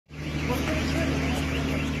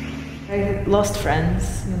I lost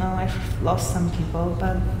friends, you know, I've lost some people,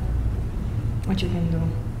 but what you can do?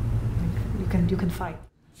 Like, you can fight.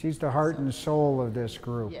 She's the heart and soul of this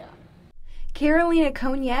group. Yeah. Karolina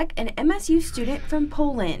Koniec, an MSU student from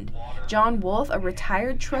Poland, John Wolf, a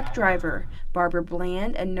retired truck driver, Barbara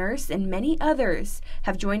Bland, a nurse, and many others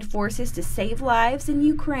have joined forces to save lives in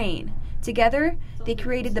Ukraine. Together, they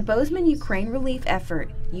created the Bozeman Ukraine Relief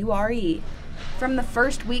Effort, URE. From the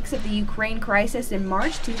first weeks of the Ukraine crisis in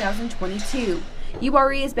March 2022,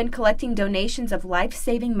 URE has been collecting donations of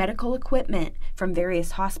life-saving medical equipment from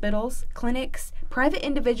various hospitals, clinics, private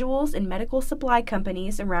individuals, and medical supply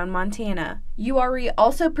companies around Montana. URE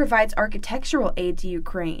also provides architectural aid to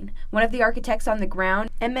Ukraine. One of the architects on the ground,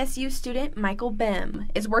 MSU student Michael Bem,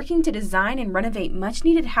 is working to design and renovate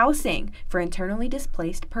much-needed housing for internally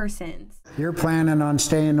displaced persons. You're planning on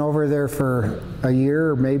staying over there for a year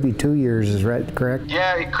or maybe 2 years, is that correct?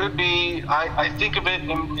 Yeah, it could be. I think of it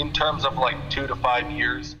in terms of like 2 to 5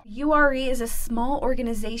 years. URE is a small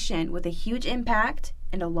organization with a huge impact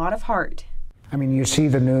and a lot of heart. I mean, you see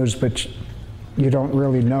the news, but you don't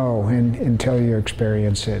really know until you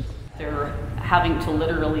experience it. They're having to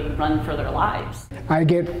literally run for their lives. I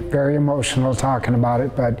get very emotional talking about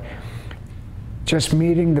it, but just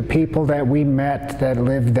meeting the people that we met that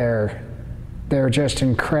lived there, they're just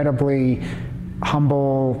incredibly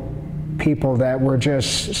humble people that were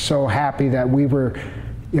just so happy that we were,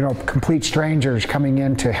 you know, complete strangers coming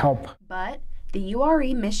in to help. But the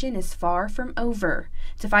URE mission is far from over.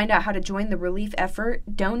 To find out how to join the relief effort,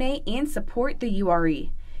 donate, and support the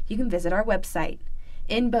URE, you can visit our website.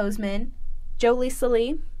 In Bozeman, Jolie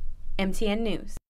Salee, MTN News.